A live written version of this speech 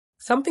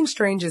Something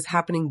strange is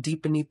happening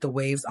deep beneath the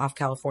waves off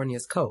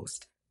California's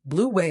coast.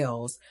 Blue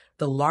whales,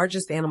 the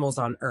largest animals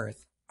on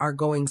Earth, are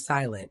going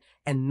silent,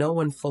 and no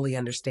one fully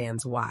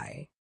understands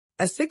why.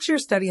 A 6-year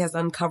study has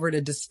uncovered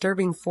a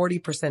disturbing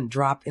 40%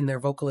 drop in their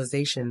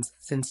vocalizations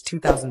since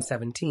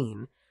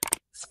 2017,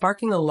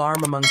 sparking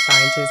alarm among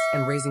scientists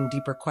and raising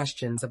deeper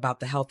questions about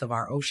the health of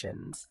our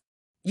oceans.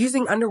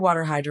 Using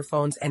underwater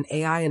hydrophones and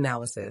AI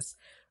analysis,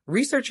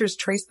 researchers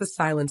traced the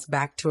silence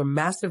back to a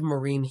massive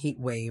marine heat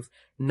wave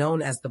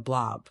known as the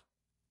blob,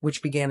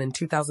 which began in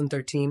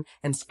 2013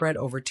 and spread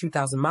over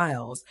 2,000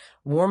 miles,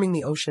 warming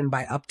the ocean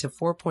by up to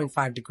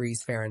 4.5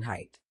 degrees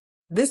Fahrenheit.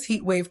 This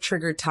heat wave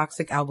triggered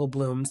toxic algal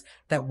blooms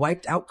that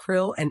wiped out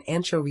krill and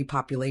anchovy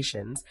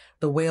populations,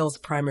 the whales'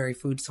 primary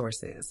food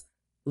sources,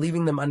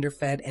 leaving them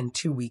underfed and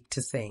too weak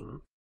to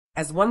sing.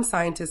 As one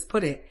scientist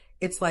put it,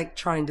 it's like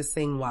trying to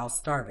sing while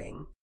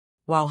starving.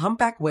 While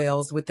humpback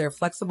whales with their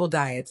flexible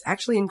diets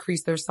actually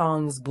increased their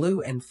songs,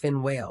 blue and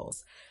fin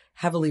whales,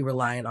 heavily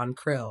reliant on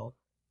krill,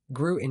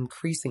 grew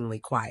increasingly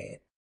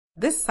quiet.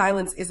 This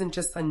silence isn't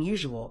just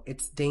unusual,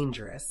 it's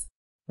dangerous.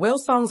 Whale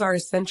songs are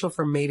essential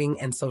for mating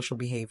and social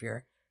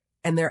behavior,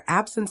 and their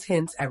absence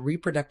hints at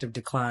reproductive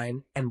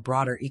decline and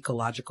broader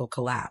ecological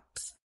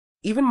collapse.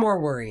 Even more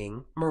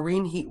worrying,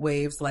 marine heat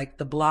waves like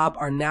the blob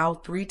are now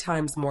 3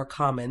 times more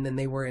common than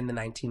they were in the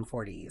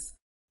 1940s.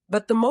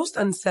 But the most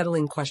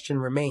unsettling question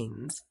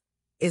remains.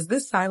 Is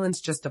this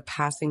silence just a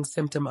passing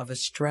symptom of a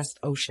stressed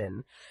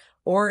ocean,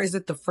 or is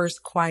it the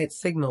first quiet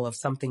signal of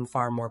something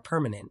far more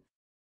permanent?